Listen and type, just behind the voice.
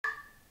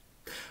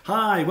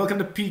Hi, welcome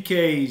to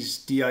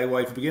PK's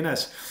DIY for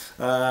Beginners.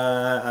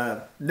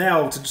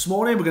 This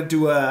morning we're going to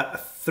do a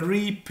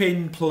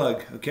 3-pin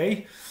plug,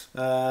 okay?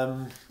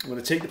 I'm going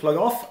to take the plug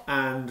off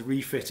and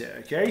refit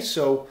it, okay?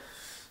 So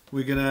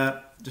we're going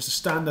to, just a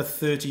standard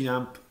 13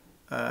 amp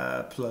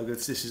plug.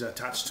 This is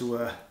attached to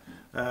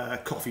a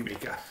coffee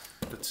maker,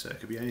 but it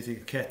could be anything,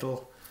 a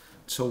kettle,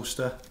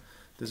 toaster,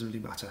 doesn't really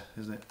matter,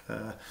 isn't it?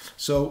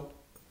 So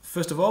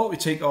first of all, we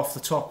take off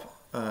the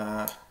top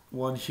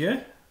one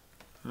here.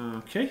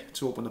 Okay,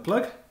 to open the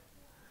plug.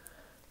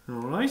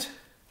 Alright,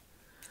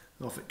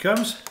 off it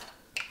comes.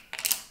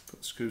 Put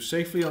the screw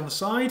safely on the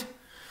side.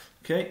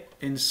 Okay,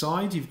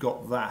 inside you've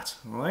got that,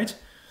 alright.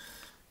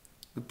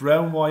 The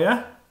brown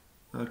wire,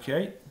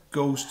 okay,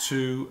 goes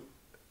to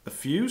the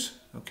fuse,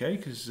 okay,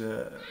 because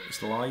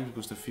it's live, it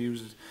goes to the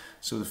fuse,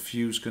 so the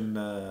fuse can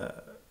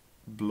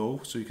blow,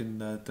 so you can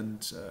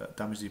don't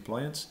damage the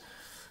appliance.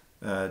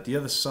 The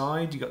other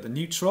side, you got the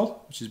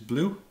neutral, which is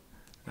blue.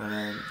 And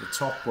then the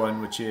top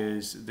one, which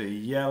is the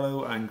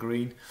yellow and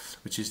green,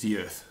 which is the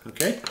earth.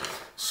 Okay,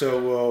 so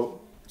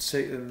we'll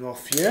take them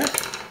off here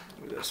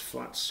with this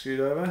flat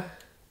screwdriver.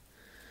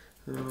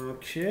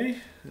 Okay,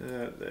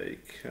 there they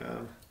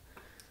come.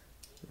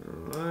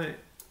 Alright,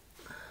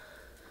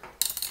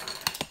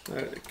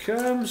 there it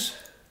comes.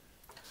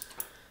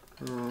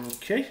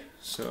 Okay,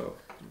 so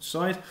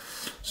inside.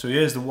 So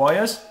here's the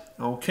wires.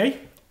 Okay,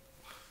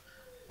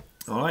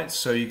 alright,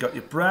 so you got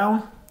your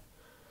brown.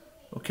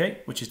 Okay,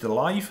 which is the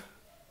live,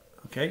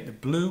 okay, the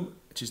blue,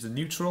 which is the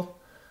neutral,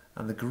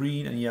 and the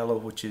green and yellow,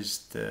 which is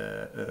the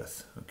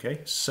earth,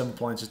 okay. Some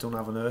appliances don't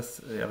have an earth,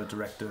 they have a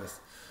direct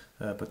earth,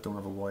 but don't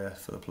have a wire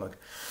for the plug.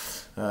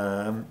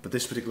 But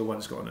this particular one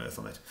has got an earth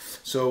on it.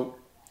 So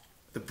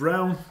the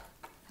brown,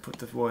 put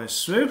the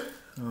wires through,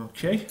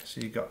 okay, so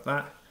you got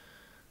that.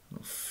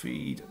 We'll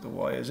feed the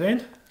wires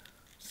in,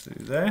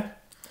 through there,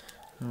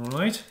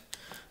 alright.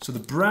 So the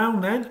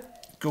brown then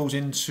goes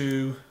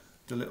into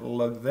the little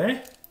lug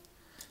there.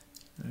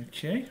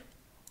 Okay,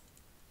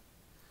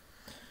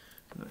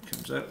 that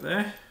comes out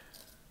there,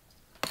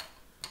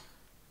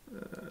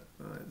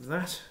 like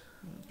that,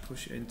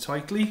 push it in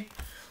tightly.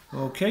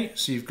 Okay,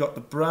 so you've got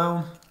the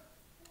brown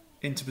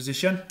into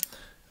position.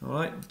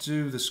 Alright,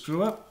 do the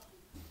screw up.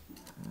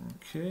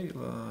 Okay,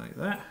 like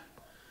that.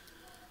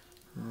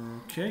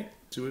 Okay,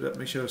 do it up,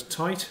 make sure it's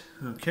tight.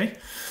 Okay,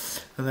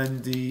 and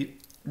then the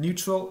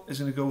neutral is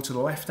going to go to the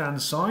left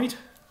hand side.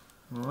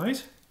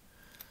 Alright,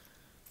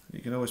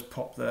 you can always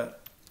pop the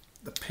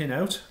pin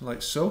out like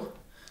so.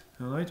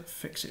 Alright,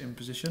 fix it in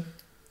position.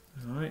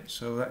 Alright,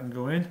 so that can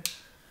go in.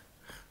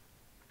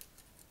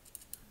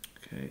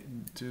 Okay,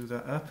 do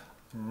that up.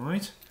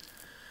 Alright,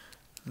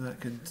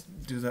 that can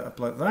do that up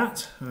like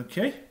that.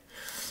 Okay,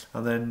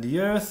 and then the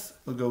earth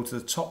will go to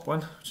the top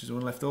one, which is the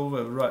one left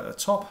over right at the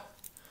top.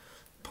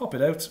 Pop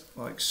it out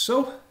like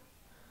so.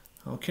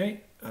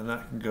 Okay, and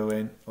that can go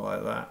in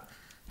like that.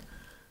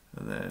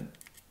 And then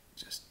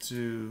just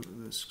do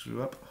the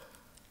screw up.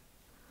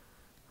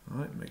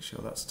 Alright, make sure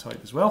that's tight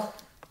as well.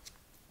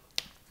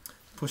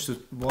 Push the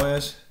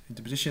wires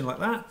into position like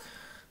that.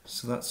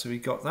 So we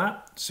got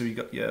that. So we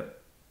got your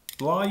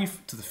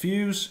live to the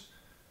fuse,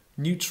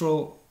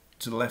 neutral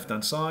to the left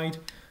hand side,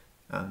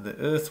 and the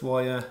earth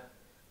wire,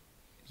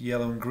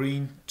 yellow and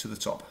green, to the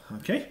top.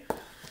 Okay,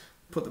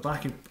 put the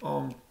back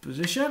on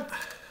position.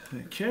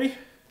 Okay,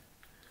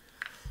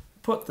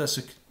 put the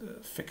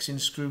fixing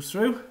screw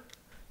through.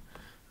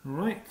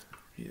 Alright,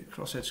 need a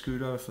crosshead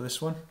screwdriver for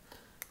this one.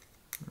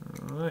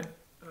 Alright,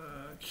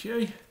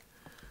 okay,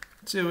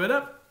 do it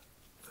up,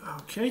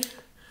 okay,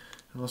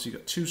 and also you've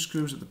got 2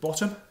 screws at the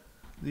bottom,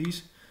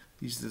 these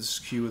are the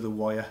skew of the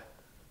wire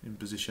in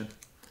position,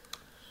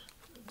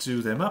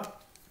 do them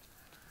up,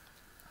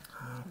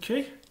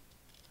 okay,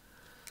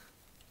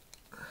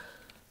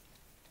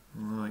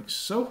 like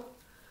so,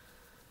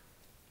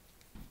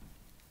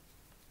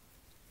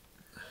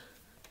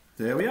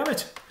 there we have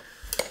it,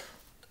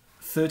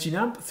 13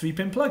 amp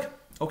 3-pin plug.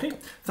 Okay,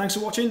 thanks for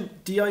watching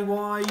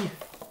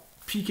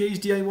PK's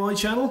DIY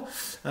channel.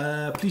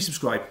 Please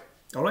subscribe.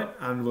 All right,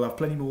 and we'll have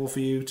plenty more for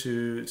you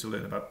to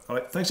learn about. All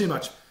right, thanks so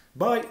much.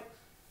 Bye.